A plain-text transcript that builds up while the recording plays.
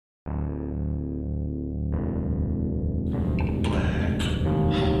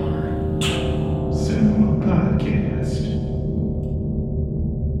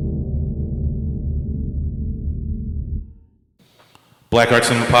Black Art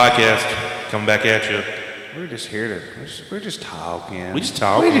Cinema Podcast, coming back at you. We're just here to, we're just talking. We just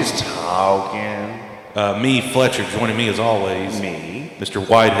talking. We're just talking. Me, Fletcher, joining me as always. Me. Mr.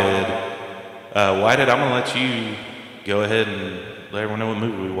 Whitehead. Whitehead, I'm going to let you go ahead and let everyone know what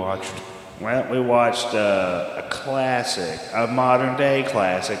movie we watched. Well, we watched a classic, a modern day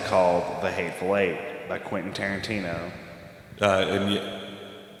classic called The Hateful Eight by Quentin Tarantino. The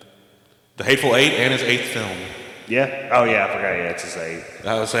Hateful Eight and his eighth film. Yeah? Oh, yeah, I forgot. Yeah, it's his eighth.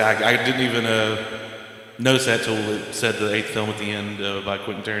 I would say I didn't even notice that till it said the eighth film at the end by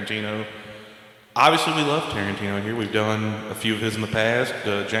Quentin Tarantino. Obviously, we love Tarantino here. We've done a few of his in the past.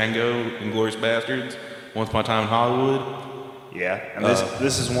 Django, Inglourious Bastards, Once Upon a Time in Hollywood. Yeah, and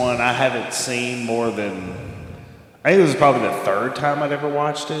this is one I haven't seen more than, I think this is probably the third time I'd ever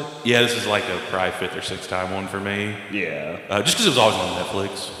watched it. Yeah, this is like a probably fifth or sixth time one for me. Yeah. Just because it was always on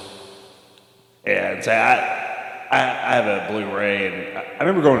Netflix. Yeah, and so I have a Blu-ray, and I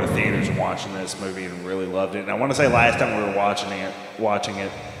remember going to theaters and watching this movie and really loved it. And I want to say last time we were watching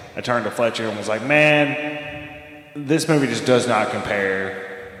it, I turned to Fletcher and was like, man, this movie just does not compare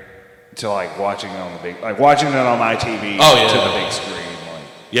to like watching it on my TV to the big screen. Like,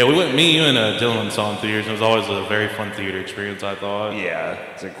 yeah, we went. Me, you, and Dylan went and saw in theaters. And it was always a very fun theater experience, I thought. Yeah,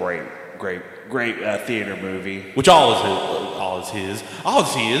 it's a great theater movie. Which all of his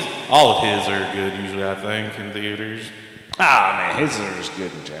are good usually, I think, in theaters. Ah, man, his are just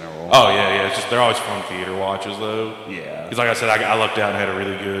good in general. Oh yeah, it's just they're always fun theater watches though. Yeah. Because like I said, I lucked out and had a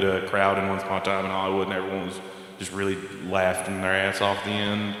really good crowd in Once Upon a Time in Hollywood, and everyone was just really laughing their ass off at the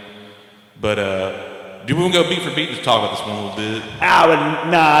end. But do we want to go beat for beat? Just talk about this one a little bit.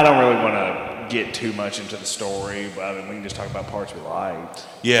 I don't really want to get too much into the story, but I mean, we can just talk about parts we liked.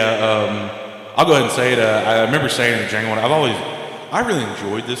 Yeah, I'll go ahead and say it. I remember saying in the Django one, I really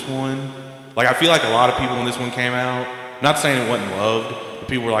enjoyed this one. Like, I feel like a lot of people when this one came out, not saying it wasn't loved, but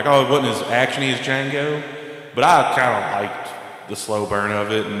people were like, oh, it wasn't as actiony as Django. But I kind of liked the slow burn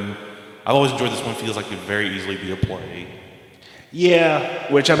of it, and I've always enjoyed this one. Feels like it could very easily be a play.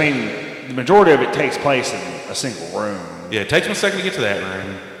 Yeah, which, I mean, the majority of it takes place in a single room. Yeah, it takes me a second to get to that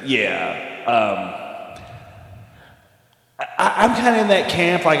room. Yeah. I'm kind of in that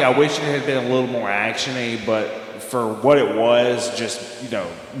camp. Like, I wish it had been a little more actiony, but for what it was, just,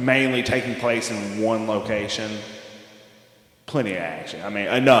 mainly taking place in one location, plenty of action. I mean,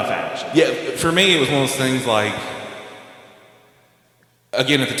 enough action. Yeah, for me, it was one of those things like,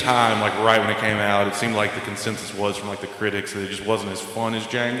 again, at the time, like right when it came out, it seemed like the consensus was from like the critics that it just wasn't as fun as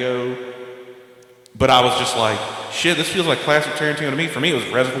Django. But I was just like, shit, this feels like classic Tarantino to me. For me, it was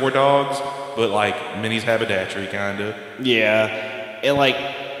Reservoir Dogs, but like Minnie's Haberdashery, kind of. Yeah, and like,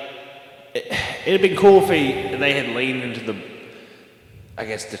 it'd been cool if they had leaned into the, I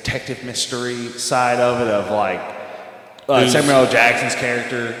guess, detective mystery side of it, of like Samuel L. Jackson's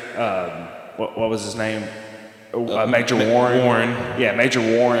character. What was his name? Major Warren. Yeah, Major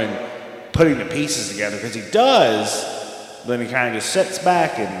Warren, putting the pieces together, because he does. Then he kind of just sits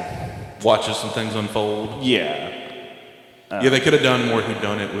back and watches some things unfold. Yeah. Yeah, they could have done more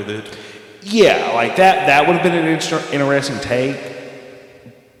whodunit with it. Yeah, like that would have been an interesting take.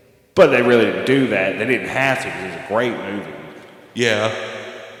 But they really didn't do that. They didn't have to, because it was a great movie. Yeah.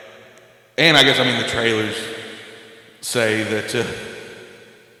 And I guess, the trailers say that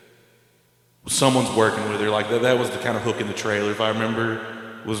someone's working with her. Like, that was the kind of hook in the trailer, if I remember,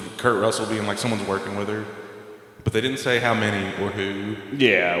 was Kurt Russell being like, someone's working with her. But they didn't say how many or who.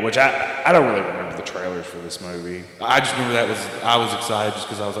 Yeah, which I don't really remember the trailers for this movie. I just remember I was excited just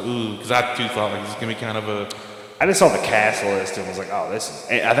because I was like, ooh, because I too thought like this is going to be kind of a... I just saw the cast list and was like, oh, this is...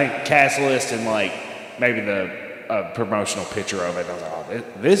 I think cast list and like maybe the promotional picture of it, I was like, oh,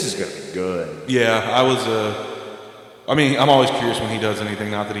 this is going to be good. Yeah, I was... I'm always curious when he does anything.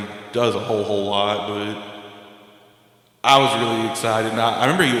 Not that he does a whole lot, but I was really excited. And I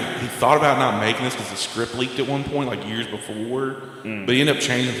remember he thought about not making this because the script leaked at one point, like years before. But he ended up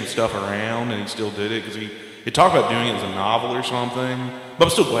changing some stuff around, and he still did it because he talked about doing it as a novel or something. But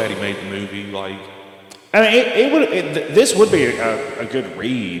I'm still glad he made the movie. Like, this would be a good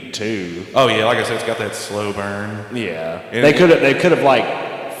read too. Oh yeah, like I said, it's got that slow burn. Yeah, and they could have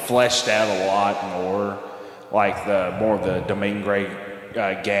like fleshed out a lot more, like more of the Domingue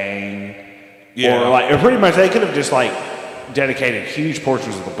gang. Yeah. Or pretty much they could have just like dedicated huge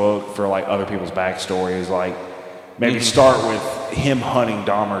portions of the book for like other people's backstories. Like maybe start with him hunting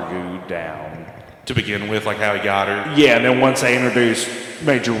Domergue down to begin with, like how he got her. Yeah, and then once they introduce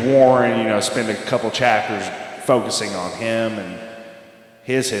Major Warren, spend a couple chapters focusing on him and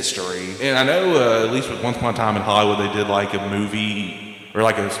his history. And I know at least with Once Upon a Time in Hollywood, they did like a movie or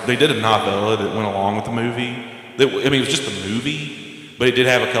they did a novella that went along with the movie. It was just a movie. but it did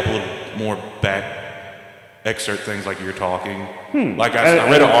have a couple of more back excerpt things like you're talking. Like I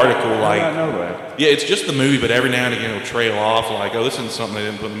read an article like, I know that. yeah, it's just the movie, but every now and again it'll trail off like, oh, this isn't something they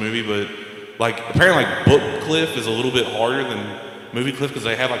didn't put in the movie, but like apparently like Book Cliff is a little bit harder than Movie Cliff because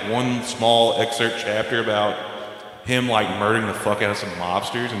they have like one small excerpt chapter about him like murdering the fuck out of some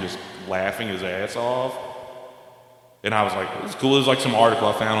mobsters and just laughing his ass off. And I was like, it's cool. It was like some article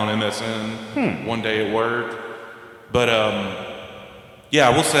I found on MSN one day at work. But yeah,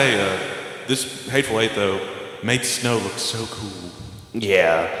 I will say this Hateful Eight though made snow look so cool.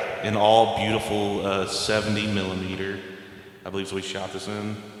 Yeah. In all beautiful 70 millimeter, I believe is what we shot this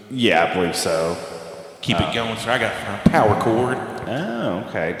in. Yeah, I believe so. Keep it going, sir. I got a power cord. Oh,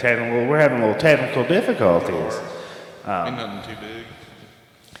 okay. We're having a little technical difficulties. Ain't nothing too big.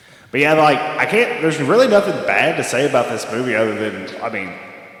 But yeah, like there's really nothing bad to say about this movie other than, I mean,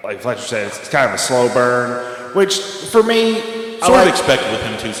 like Fletcher said, it's kind of a slow burn, which for me, sort of expected with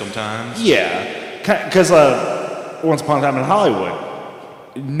him too sometimes. Yeah, because Once Upon a Time in Hollywood,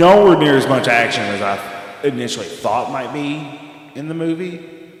 nowhere near as much action as I initially thought might be in the movie.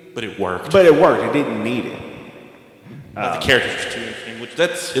 But it worked. It didn't need it. The characters are too interesting, which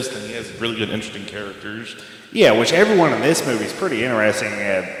that's his thing. He has really good, interesting characters. Yeah, which everyone in this movie is pretty interesting.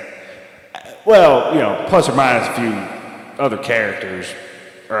 Well, plus or minus a few other characters,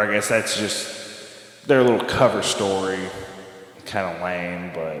 or I guess that's just their little cover story. Kind of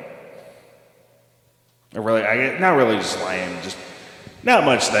lame, but not really just lame. Just not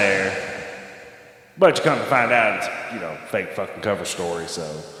much there. But you come to find out it's fake fucking cover story. So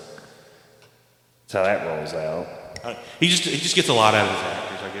that's how that rolls out. He just gets a lot out of his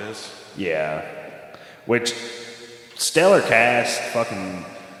actors, I guess. Yeah. Which stellar cast. Fucking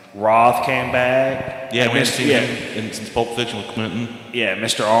Roth came back. Yeah, we haven't seen him since Pulp Fiction with Quentin. Yeah,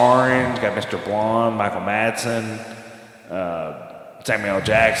 Mr. Orange, got Mr. Blonde, Michael Madsen, Samuel L.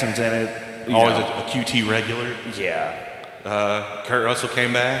 Jackson's in it. Always a QT regular. Yeah. Kurt Russell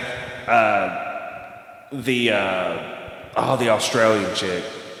came back. The Australian chick.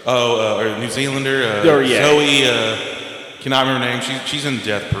 Or New Zealander. Zoe. Cannot remember her name. She's in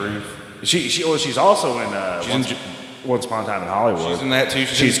Death Proof. She's also in Once Upon a Time in Hollywood. She's in that too.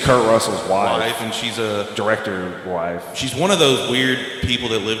 She's Kurt Russell's wife, and she's a director wife. She's one of those weird people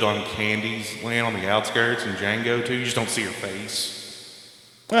that lived on Candy's land on the outskirts in Django too. You just don't see her face.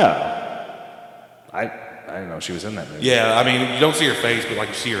 Oh, I didn't know she was in that movie. Yeah, I mean you don't see her face, but like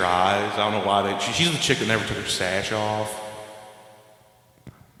you see her eyes. I don't know why she's the chick that never took her sash off.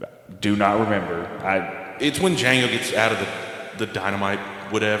 Do not remember. It's when Django gets out of the dynamite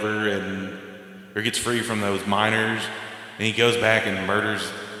whatever or gets free from those miners, and he goes back and murders.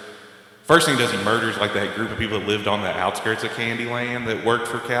 First thing he does, he murders like that group of people that lived on the outskirts of Candyland that worked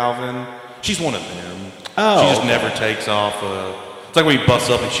for Calvin. She's one of them. Oh, she just never takes off. It's like when he busts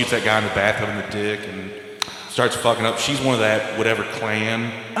up and shoots that guy in the bathtub in the dick and starts fucking up. She's one of that whatever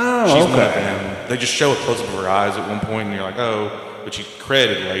clan. Oh, she's okay. one of them. They just show a close up of her eyes at one point, and you're like, oh, but she's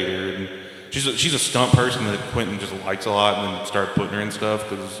credited later. And she's a stunt person that Quentin just likes a lot, and then started putting her in stuff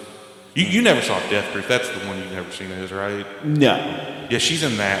because. You never saw Death Proof. That's the one you've never seen his, right? No. Yeah, she's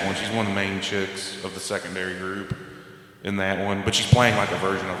in that one. She's one of the main chicks of the secondary group in that one. But she's playing like a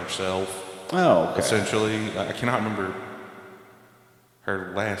version of herself. Oh, okay. Essentially. I cannot remember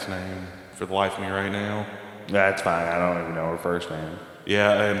her last name for the life of me right now. That's fine. I don't even know her first name.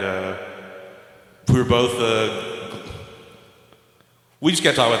 Yeah, and we were both... we just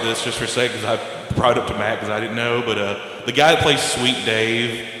got to talk about this just for a second because I brought it up to Matt because I didn't know. But the guy that plays Sweet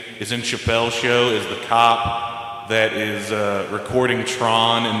Dave... is in Chappelle's show is the cop that is recording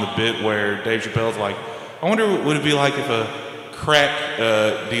Tron in the bit where Dave Chappelle's like, I wonder what would it be like if a crack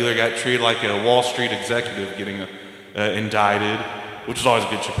dealer got treated like a Wall Street executive getting indicted, which is always a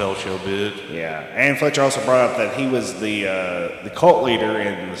good Chappelle show bit. Yeah, and Fletcher also brought up that he was the cult leader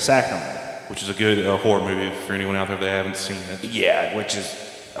in The Sacrament. Which is a good horror movie for anyone out there that haven't seen it. Yeah, which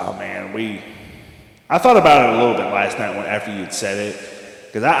is, oh man, I thought about it a little bit last night after you'd said it.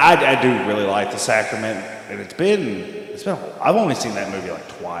 Because I do really like The Sacrament, and it's been I've only seen that movie like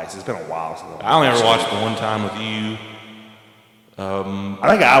twice. It's been a while since I only ever watched it the one time with you. I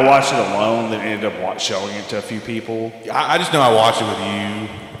think I watched it alone, then ended up showing it to a few people. I just know I watched it with you,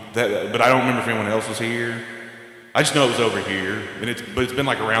 but I don't remember if anyone else was here. I just know it was over here, but it's been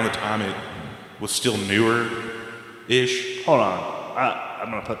like around the time it was still newer-ish. Hold on, I'm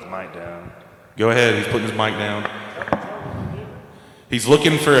gonna put the mic down. Go ahead. He's putting his mic down. He's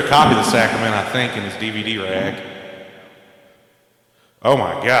looking for a copy of The Sacrament, I think, in his DVD rack. Oh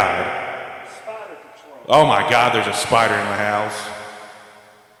my God. Oh my God, there's a spider in the house.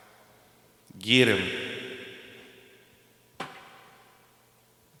 Get him.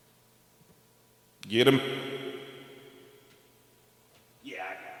 Get him. Yeah,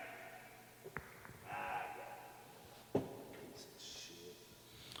 I got it.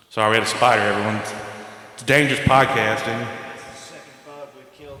 Sorry, we had a spider, everyone. It's dangerous podcasting. That's the second bug we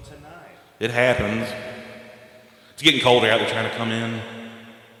killed tonight. It happens. It's getting colder out there trying to come in.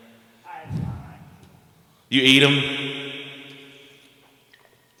 You eat them?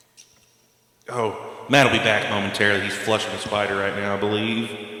 Oh, Matt will be back momentarily. He's flushing a spider right now, I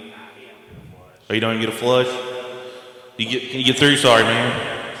believe. Oh, you don't even get a flush? Can you get through? Sorry,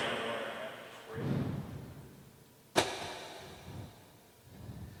 man.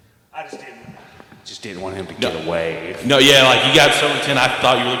 I just didn't want him to get away. No, yeah, like you got so intent. I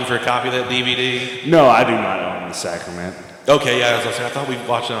thought you were looking for a copy of that DVD. No, I do not own The Sacrament. Okay, yeah, as I said, I thought we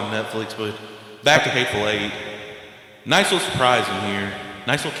watched it on Netflix, but back to Hateful Eight. Nice little surprise in here.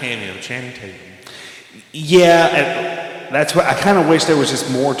 Nice little cameo, Channing Tatum. Yeah, and that's what I kind of wish there was just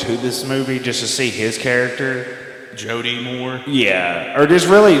more to this movie, just to see his character. Jody more. Yeah, or just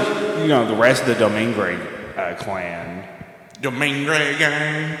really, the rest of the Domingre clan. Domingre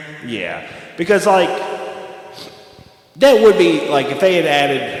gang. Yeah, because that would be if they had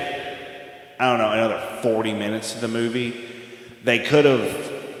added, I don't know, another 40 minutes to the movie, they could have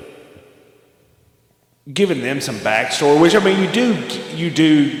given them some backstory. Which I mean, you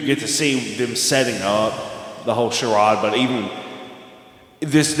do get to see them setting up the whole charade, but even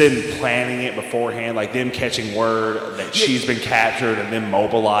this them planning it beforehand, like them catching word that she's been captured and them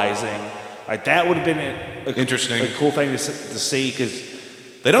mobilizing, that would have been interesting, a cool thing to see because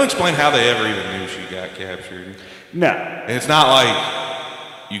they don't explain how they ever even knew she got captured. No, and it's not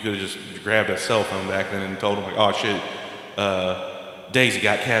like you could have just grabbed a cell phone back then and told them oh shit, Daisy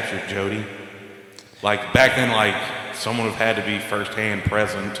got captured, Jody. Back then, someone would have had to be firsthand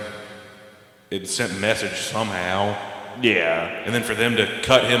present. It sent a message somehow. Yeah. And then for them to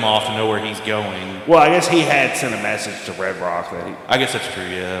cut him off to know where he's going. Well, I guess he had sent a message to Red Rock that I guess that's true,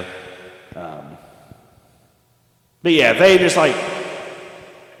 yeah. But yeah, they just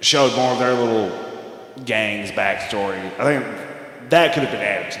showed more of their little gang's backstory. I think that could have been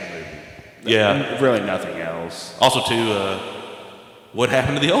added to the movie. Yeah. Really nothing else. Also, too, what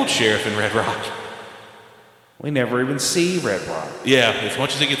happened to the old sheriff in Red Rock? We never even see Red Rock. Yeah, as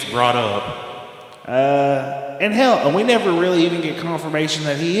much as it gets brought up. And we never really even get confirmation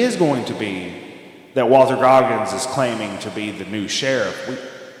that he is going to be, that Walter Goggins is claiming to be the new sheriff.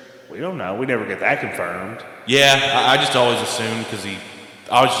 We don't know. We never get that confirmed. Yeah, I just always assumed because he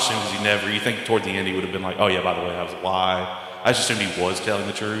never, you think toward the end he would have been like, oh yeah, by the way, that was a lie. I just assumed he was telling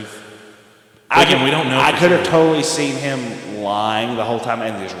the truth. But again, we don't know. I could have totally seen him lying the whole time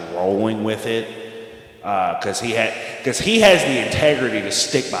and just rolling with it. Because he has the integrity to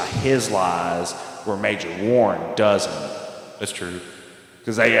stick by his lies where Major Warren doesn't. That's true.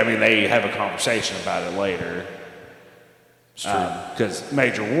 Because they have a conversation about it later. It's true. Because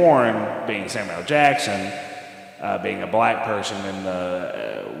Major Warren, being Samuel L. Jackson, being a black person in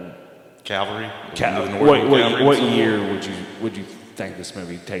the cavalry. What year would you think this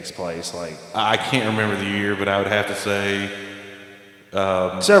movie takes place? I can't remember the year, but I would have to say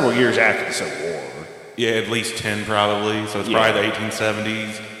several years after the Civil War. Yeah, at least 10 probably. So it's probably the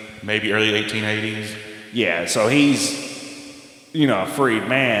 1870s, maybe early 1880s. Yeah, so he's, a freed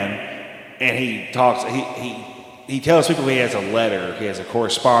man, and he talks, he tells people he has a letter, he has a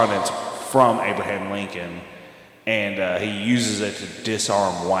correspondence from Abraham Lincoln, and he uses it to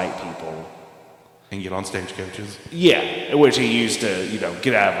disarm white people. And get on stagecoaches. Yeah, which he used to,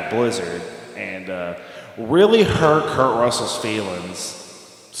 get out of a blizzard, and really hurt Kurt Russell's feelings.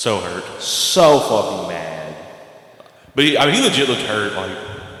 So hurt. So fucking mad. But he legit looked hurt.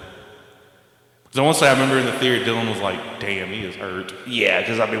 Because I want to say, I remember in the theater, Dylan was like, damn, he is hurt. Yeah,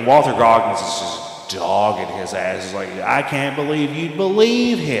 because Walter Goggins is just dogging his ass. He's like, I can't believe you'd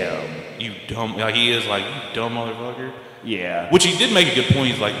believe him. You dumb, he is like, you dumb motherfucker. Yeah. Which he did make a good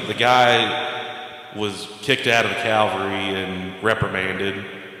point. He's like, the guy was kicked out of the cavalry and reprimanded.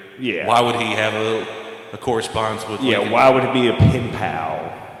 Yeah. Why would he have a correspondence with Lincoln? Why would it be a pen pal?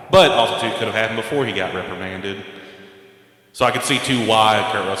 But also, too, could have happened before he got reprimanded. So I could see, too, why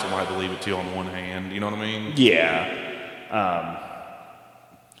Kurt Russell might believe it, too, on the one hand. You know what I mean? Yeah.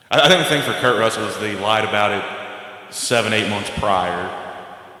 I think the thing for Kurt Russell is they lied about it 7-8 months prior.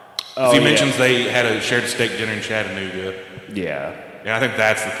 He mentions they had shared a steak dinner in Chattanooga. Yeah. And I think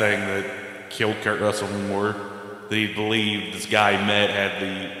that's the thing that killed Kurt Russell more. That he believed this guy he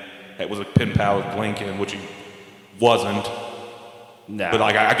met was a pen pal with Lincoln, which he wasn't. No. But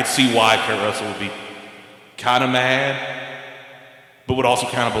I could see why Kurt Russell would be kind of mad, but would also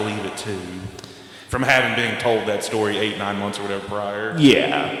kind of believe it too, from having been told that story 8-9 months or whatever prior.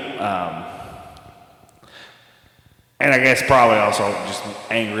 Yeah. And I guess probably also just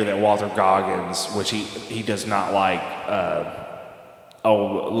angry that Walter Goggins, which he does not like,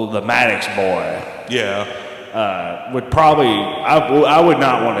 the Maddox boy. Yeah. Would probably, I would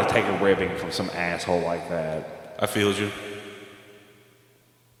not want to take a ribbing from some asshole like that. I feel you.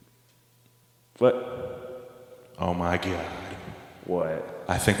 What? Oh my God. What?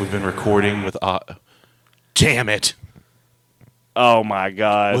 I think we've been recording with, damn it. Oh my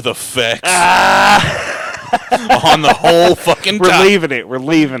God. With effects. On the whole fucking time. We're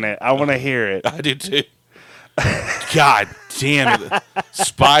leaving it. I want to hear it. I did too. God damn it.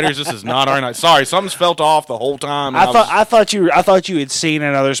 Spiders, this is not our night. Sorry, something's felt off the whole time. I thought you had seen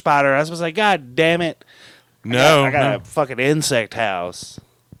another spider. I was like, God damn it. No. I got a fucking insect house.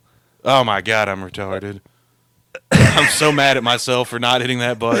 Oh my God, I'm retarded. I'm so mad at myself for not hitting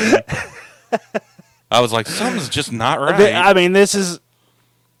that button. I was like, something's just not right. I mean, this is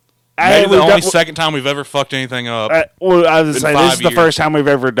maybe the only second time we've ever fucked anything up. Well, I was saying this is the first time we've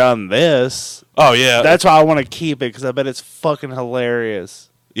ever done this. Oh yeah, that's why I want to keep it because I bet it's fucking hilarious.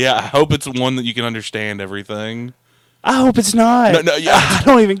 Yeah, I hope it's one that you can understand everything. I hope it's not. No, yeah. I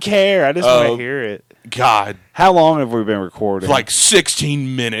don't even care. I just want to hear it. God, how long have we been recording? Like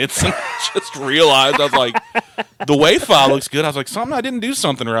 16 minutes. And I just realized I was like, the WAV file looks good. I was like, I didn't do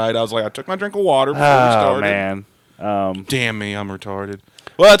something right. I was like, I took my drink of water before we started. Oh man, damn me, I'm retarded.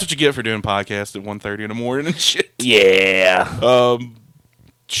 Well, that's what you get for doing podcasts at 1:30 in the morning and shit. Yeah.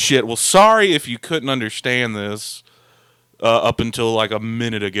 Shit. Well, sorry if you couldn't understand this up until like a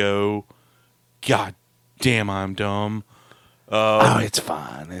minute ago. God damn, I'm dumb. It's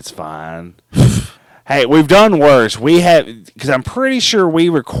fine. It's fine. Hey, we've done worse. We have, because I'm pretty sure we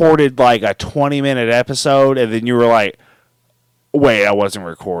recorded like a 20-minute episode, and then you were like, wait, I wasn't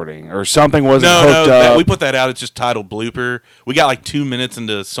recording, or something wasn't hooked up. We put that out. It's just titled blooper. We got like 2 minutes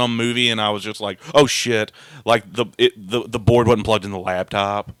into some movie, and I was just like, oh shit! Like the board wasn't plugged in the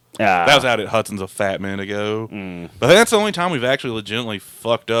laptop. That was out at Hudson's a fat minute ago. But I think that's the only time we've actually legitimately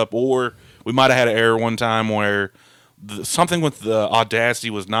fucked up, or we might have had an error one time where something with the Audacity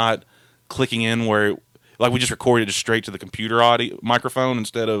was not clicking in where like we just recorded it straight to the computer audio microphone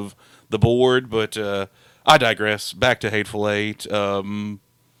instead of the board. But I digress. Back to Hateful Eight. I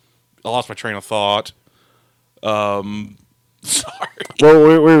lost my train of thought. Sorry.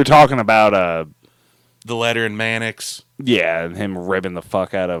 Well, we were talking about the letter in Mannix. Yeah, and him ribbing the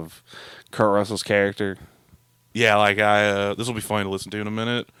fuck out of Kurt Russell's character. Yeah, like this will be funny to listen to in a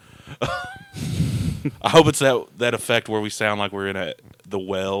minute. I hope it's that effect where we sound like we're in the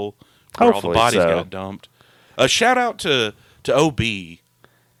well where all the bodies got dumped. Shout out to OB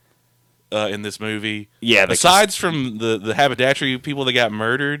in this movie. Yeah. Aside from the haberdashery people that got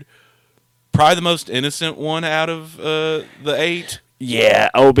murdered, probably the most innocent one out of the 8. Yeah,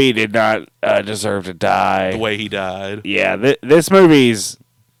 OB did not deserve to die. The way he died. Yeah, this movie is...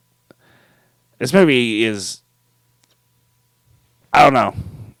 I don't know.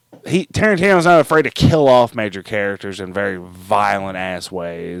 Tarantino's not afraid to kill off major characters in very violent ass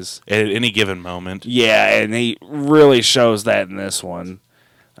ways at any given moment. Yeah, and he really shows that in this one.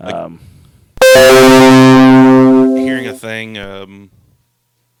 Hearing a thing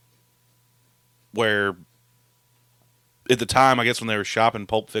where at the time, I guess when they were shopping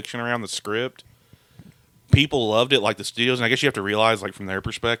Pulp Fiction around the script, people loved it, like the studios, and I guess you have to realize, like from their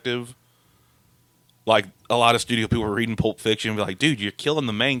perspective, like a lot of studio people were reading Pulp Fiction and be like, dude, you're killing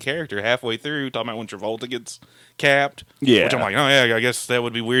the main character halfway through, talking about when Travolta gets capped. Yeah. Which I'm like, oh yeah, I guess that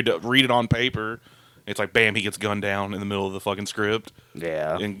would be weird to read it on paper. It's like, bam, he gets gunned down in the middle of the fucking script.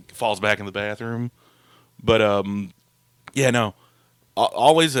 Yeah. And falls back in the bathroom. But, yeah, no.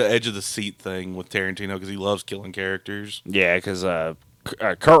 Always an edge of the seat thing with Tarantino because he loves killing characters. Yeah, because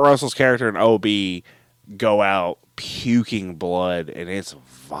Kurt Russell's character and OB go out puking blood, and it's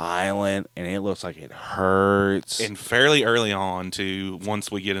violent, and it looks like it hurts. And fairly early on, too, once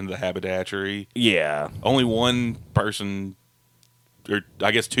we get into the haberdashery. Yeah. Only one person, or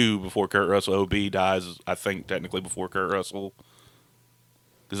I guess 2 before Kurt Russell, OB dies, I think, technically before Kurt Russell.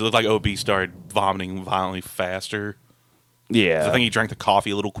 Because it looked like OB started vomiting violently faster. Yeah. I think he drank the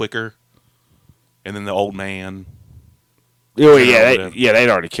coffee a little quicker. And then the old man... Oh, yeah, they'd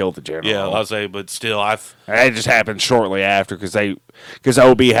already killed the general. Yeah, I'll say, but still, it just happened shortly after because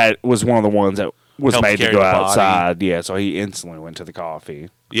OB was one of the ones that was made to go outside. Yeah, so he instantly went to the coffee.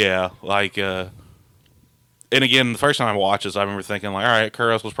 Yeah, like, and again, the first time I watched this, I remember thinking like, all right, Kurt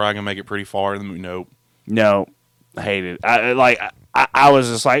Russell's probably gonna make it pretty far, and then nope. No, hated. I was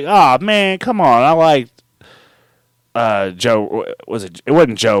just like, oh man, come on, I liked. Joe was it? It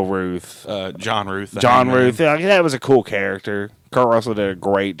wasn't Joe Ruth. John Ruth. John Ruth. Yeah, that was a cool character. Kurt Russell did a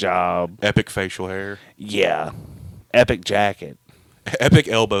great job. Epic facial hair. Yeah. epic jacket. Epic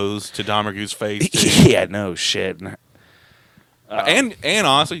elbows to Don Magoo's face. Too. Yeah, no shit. And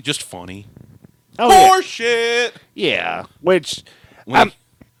honestly, just funny. Oh, More shit. yeah. Which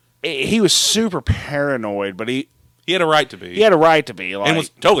he was super paranoid, but he had a right to be. He had a right to be, like, and was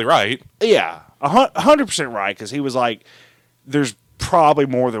totally right. Yeah, 100% right, because he was like, "There's probably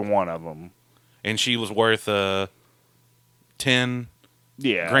more than one of them." And she was worth 10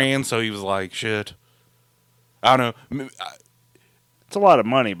 grand, so he was like, "Shit." I don't know. It's a lot of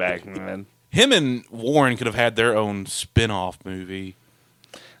money back then. Him and Warren could have had their own spin-off movie.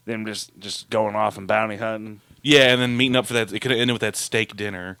 Them just going off and bounty hunting. Yeah, and then meeting up for that. It could have ended with that steak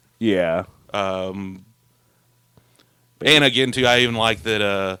dinner. Yeah. And again, too, I even like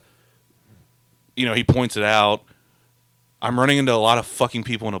that, he points it out. I'm running into a lot of fucking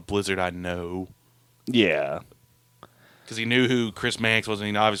people in a blizzard I know. Yeah. Because he knew who Chris Mannix was, and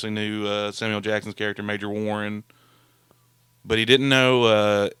he obviously knew Samuel Jackson's character, Major Warren. But he didn't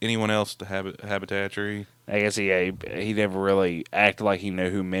know anyone else at the habitachery. I guess he never really acted like he knew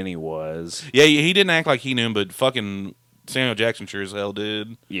who Minnie was. Yeah, he didn't act like he knew him, but fucking Samuel Jackson sure as hell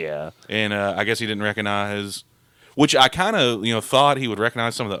did. Yeah. And I guess he didn't recognize, which I kind of thought he would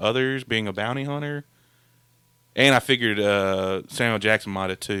recognize some of the others being a bounty hunter. And I figured Samuel Jackson might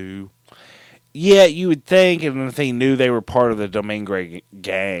have too. Yeah, you would think, and if he knew they were part of the Domingue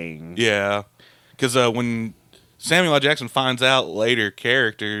gang. Yeah, because when Samuel L. Jackson finds out later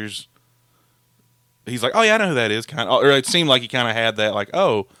characters, he's like, "Oh yeah, I know who that is." Kind of, or it seemed like he kind of had that, like,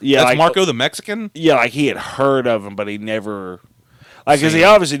 "Oh, yeah, that's like, Marco the Mexican." Yeah, like he had heard of him, but he never, because he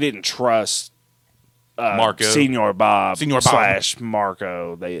obviously didn't trust Marco, Senor Bob /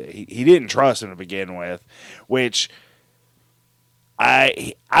 Marco. He didn't trust him to begin with, which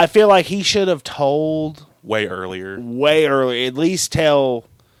I feel like he should have told way earlier. At least tell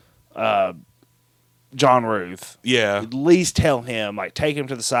John Ruth. Yeah. At least tell him, like, take him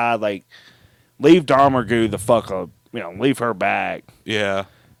to the side, like, leave Darmagoo the fuck up, leave her back. Yeah.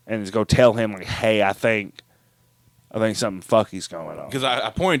 And just go tell him, like, hey, I think something fucky's going on. Because I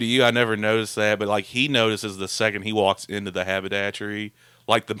pointed to you, I never noticed that, but, like, he notices the second he walks into the habitachery,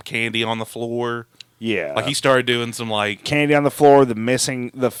 like, the candy on the floor. Yeah. Like, he started doing some, like... candy on the floor,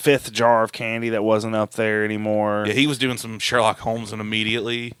 the fifth jar of candy that wasn't up there anymore. Yeah, he was doing some Sherlock Holmes and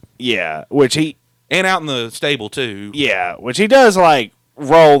immediately. Yeah, which he... and out in the stable, too. Yeah, which he does, like,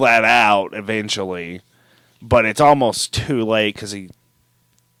 roll that out eventually. But it's almost too late because he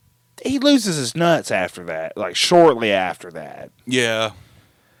loses his nuts after that. Like, shortly after that. Yeah.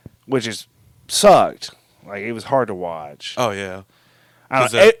 Which is... sucked. Like, it was hard to watch. Oh, yeah.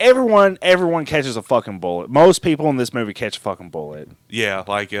 Everyone catches a fucking bullet. Most people in this movie catch a fucking bullet. Yeah,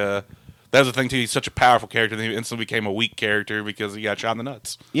 like, that was the thing, too. He's such a powerful character, then he instantly became a weak character because he got shot in the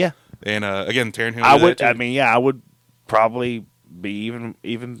nuts. Yeah. And, again, Tarantino... I would probably be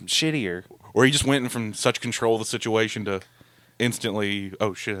even shittier. Or he just went in from such control of the situation to instantly,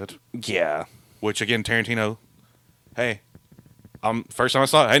 oh, shit. Yeah. Which, again, Tarantino, hey, first time I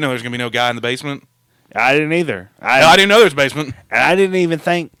saw it, I didn't know there's going to be no guy in the basement. I didn't either. I didn't know there's a basement. And I didn't even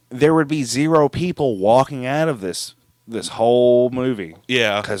think there would be 0 people walking out of this whole movie.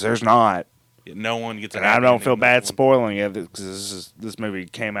 Yeah. Because there's not. No one gets. And I don't feel bad spoiling it because this movie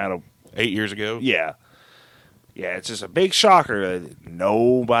came out of 8 years ago. Yeah. Yeah, it's just a big shocker that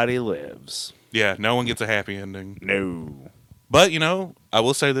nobody lives. Yeah, no one gets a happy ending. No. But, I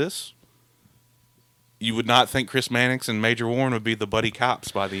will say this. You would not think Chris Mannix and Major Warren would be the buddy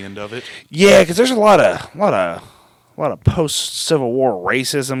cops by the end of it. Yeah, because there's a lot of post-Civil War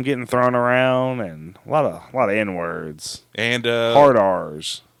racism getting thrown around, and a lot of N-words and hard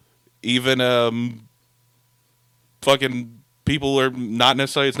R's. Even fucking people are not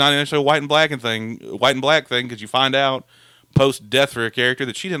necessarily. It's not necessarily a white and black thing because you find out post-death for a character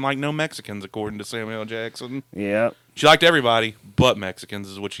that she didn't like no Mexicans, according to Samuel L. Jackson. Yeah, she liked everybody but Mexicans,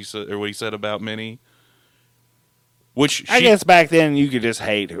 is what she said, or what he said about Minnie. Which I guess back then you could just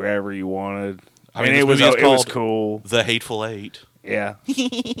hate whoever you wanted. I mean, it was cool. The Hateful Eight. Yeah.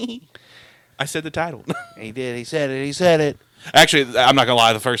 I said the title. He did. He said it. Actually, I'm not gonna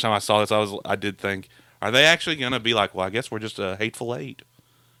lie. The first time I saw this, I did think, are they actually gonna be like, well, I guess we're just a Hateful Eight?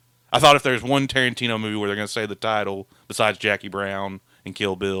 I thought if there's one Tarantino movie where they're gonna say the title besides Jackie Brown and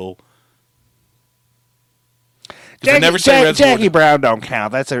Kill Bill. Jackie Brown don't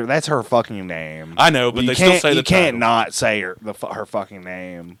count. That's her fucking name. I know, but they still say the title. You can't not say her fucking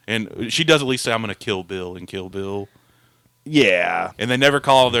name. And she does at least say, I'm going to kill Bill and Kill Bill. Yeah. And they never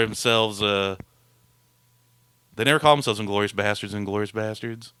call themselves Inglourious Bastards and Inglourious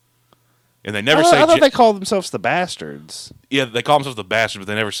Bastards. And they never I say... thought they called themselves the Bastards. Yeah, they call themselves the Bastards,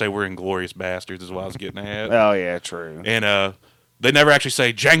 but they never say we're Inglorious Bastards, is what I was getting at. Oh, yeah, true. And they never actually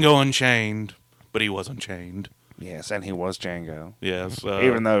say Django Unchained, but he was unchained. Yes, and he was Django. Yes.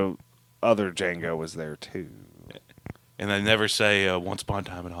 Even though other Django was there, too. And they never say Once Upon a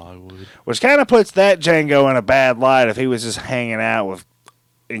Time in Hollywood. Which kind of puts that Django in a bad light if he was just hanging out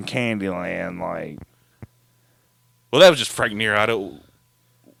in Candyland, like... Well, that was just Frank Nero.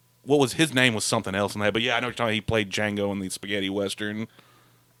 What was his name was something else in that, but yeah, I know what you're talking about. He played Django in the spaghetti western.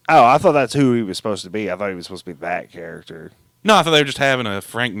 Oh, I thought that's who he was supposed to be. I thought he was supposed to be that character. No, I thought they were just having a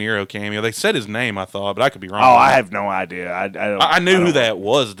Frank Nero cameo. They said his name, I thought, but I could be wrong. Oh, I have no idea. I knew who that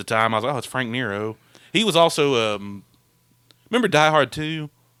was at the time. I was like, oh, it's Frank Nero. He was also, remember Die Hard 2?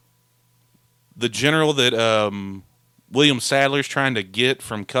 The general that William Sadler's trying to get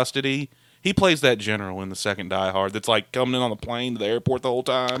from custody. He plays that general in the second Die Hard that's like coming in on the plane to the airport the whole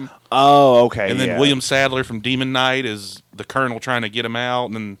time. Oh, okay. And then William Sadler from Demon Knight is the colonel trying to get him out.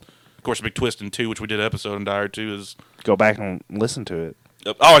 And then, of course, a big twist in 2, which we did an episode in Die Hard 2, is... Go back and listen to it.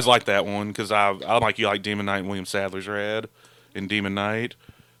 I always like that one because I like you like Demon Knight and William Sadler's rad in Demon Knight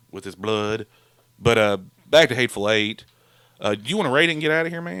with his blood. But back to Hateful Eight. Do you want to rate it and get out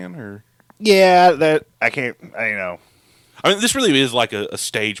of here, man? Or yeah, I can't. I mean, this really is like a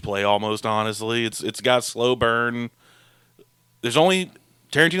stage play almost. Honestly, it's got slow burn.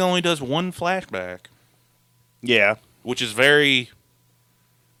 Tarantino only does one flashback. Yeah, which is very,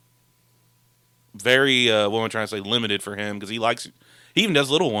 very what am I trying to say? Limited for him because he even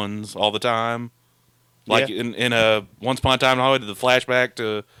does little ones all the time. Like in Once Upon a Time in Hollywood, the flashback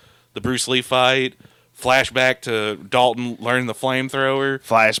to the Bruce Lee fight. Flashback to Dalton learning the flamethrower.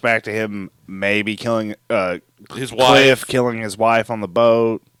 Flashback to him maybe killing his wife. Cliff killing his wife on the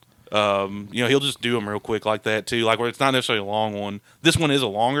boat. He'll just do them real quick like that too. Like where it's not necessarily a long one. This one is a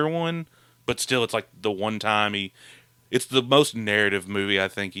longer one, but still, it's like the one time it's the most narrative movie I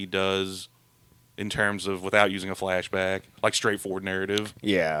think he does in terms of without using a flashback, like straightforward narrative.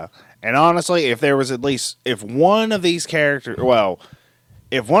 Yeah, and honestly, if one of these characters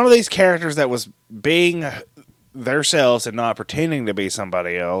that was being themselves and not pretending to be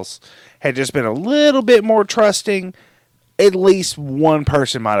somebody else had just been a little bit more trusting, at least one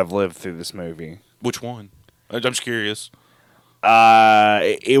person might have lived through this movie. Which one? I'm just curious.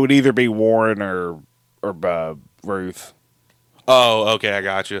 It would either be Warren or Ruth. Oh, okay, I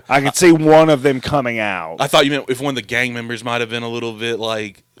got you. I could see one of them coming out. I thought you meant if one of the gang members might have been a little bit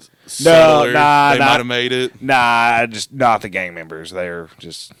like subtler, they might have made it. Nah, just not the gang members. They're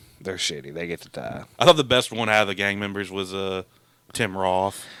shitty. They get to die. I thought the best one out of the gang members was Tim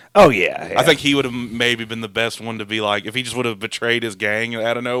Roth. Oh yeah. I think he would have maybe been the best one to be like if he just would have betrayed his gang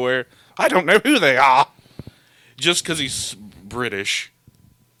out of nowhere. I don't know who they are, just because he's British.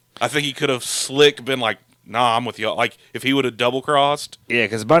 I think he could have slick been like, nah, I'm with y'all. Like if he would have double crossed. Yeah,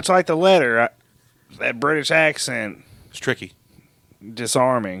 because much like the letter, that British accent, it's tricky.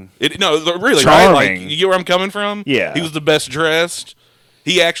 Disarming. Really, charming. Right? Like, you get where I'm coming from? Yeah. He was the best dressed.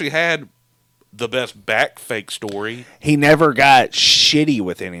 He actually had the best back fake story. He never got shitty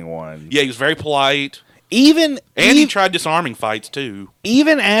with anyone. Yeah, he was very polite. And he tried disarming fights, too.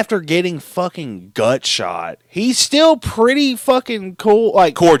 Even after getting fucking gut shot, he's still pretty fucking cool.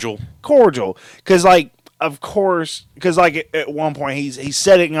 Like Cordial. Because, at one point, he's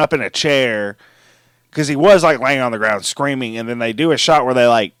setting up in a chair because he was, like, laying on the ground screaming, and then they do a shot where they,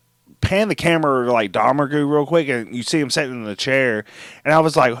 like, pan the camera to, like, Domergue real quick, and you see him sitting in the chair, and I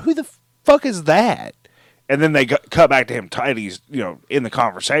was like, who the fuck is that? And then they cut back to him tight. He's, in the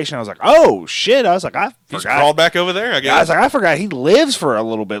conversation. I was like, oh, shit. I was like, I forgot. He's crawled back over there, I guess. I was like, I forgot he lives for a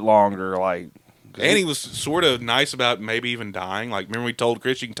little bit longer. Like, and he was sort of nice about maybe even dying. Like, remember we told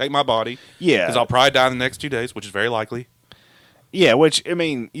Chris, you can take my body. Yeah. Because I'll probably die in the next 2 days, which is very likely. Yeah, which, I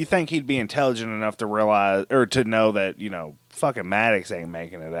mean, you think he'd be intelligent enough to realize, or to know that, fucking Maddox ain't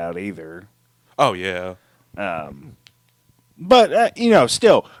making it out either. Oh, yeah. But,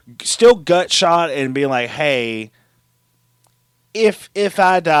 still gut shot and be like, hey, if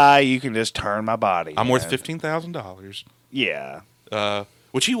I die, you can just turn my body. I'm worth $15,000. Yeah.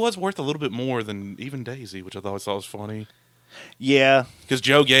 Which he was worth a little bit more than even Daisy, which I thought was funny. Yeah. Because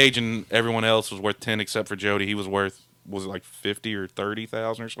Joe Gage and everyone else was worth 10 except for Jody. He was worth, was it like 50 or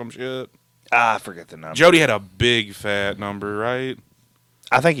 30,000 or some shit? I forget the number. Jody had a big fat number, right?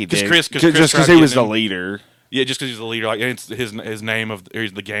 I think he did. Just because he was the leader. Yeah, just because he's the leader. Like, and it's his name of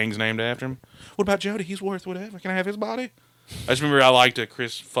the gang's named after him. What about Jody? He's worth whatever. Can I have his body? I just remember I liked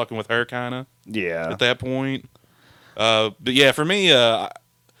Chris fucking with her kind of. Yeah. At that point. But yeah, for me,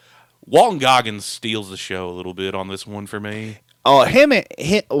 Walton Goggins steals the show a little bit on this one for me. Oh,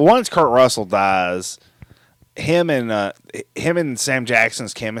 once Kurt Russell dies, him and Sam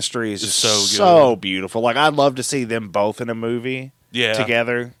Jackson's chemistry is just so beautiful. Like, I'd love to see them both in a movie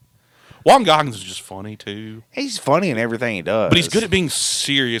together. Walton Goggins is just funny too. He's funny in everything he does, but he's good at being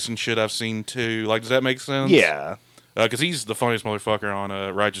serious and shit. I've seen too. Like, does that make sense? Yeah, because he's the funniest motherfucker on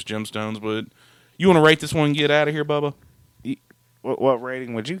Righteous Gemstones. But you want to rate this one and get out of here, Bubba? What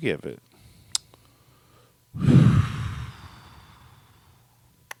rating would you give it?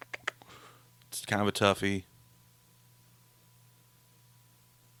 It's kind of a toughie.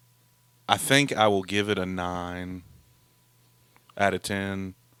 I think I will give it a 9 out of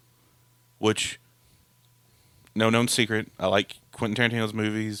 10. Which, no known secret, I like Quentin Tarantino's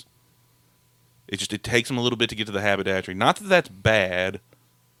movies. It takes him a little bit to get to the haberdashery. Not that that's bad.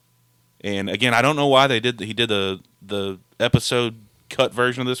 And again, I don't know why he did the episode cut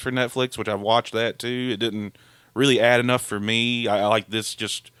version of this for Netflix, which I've watched that too. It didn't really add enough for me. I like this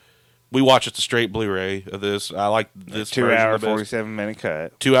we watched just a straight Blu-ray of this. I like this 2 hour 47-minute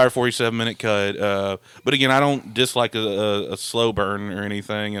cut. 2 hour 47-minute cut. But again, I don't dislike a slow burn or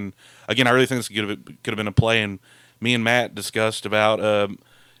anything. And again, I really think this could have been a play. And me and Matt discussed about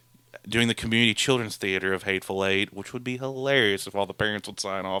doing the community children's theater of Hateful Eight, which would be hilarious if all the parents would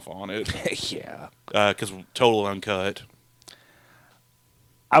sign off on it. Yeah. Because total uncut.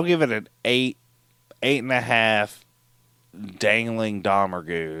 I'll give it an 8.5 dangling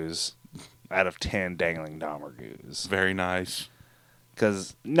Domergoos out of 10 dangling Domergoos. Very nice.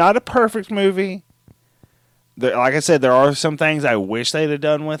 Because not a perfect movie. Like I said, there are some things I wish they'd have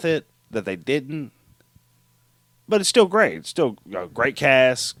done with it that they didn't. But it's still great. It's still a great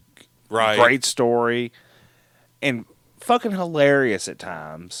cast, right? Great story, and fucking hilarious at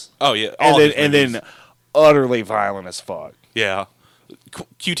times. Oh yeah, and then utterly violent as fuck. Yeah,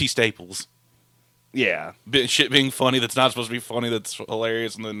 QT staples. Yeah, shit being funny that's not supposed to be funny, that's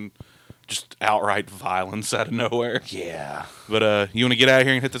hilarious, and then just outright violence out of nowhere. Yeah. But you want to get out of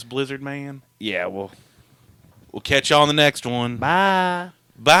here and hit this blizzard, man? Yeah. We'll catch you on the next one. Bye.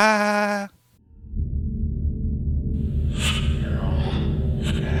 Bye.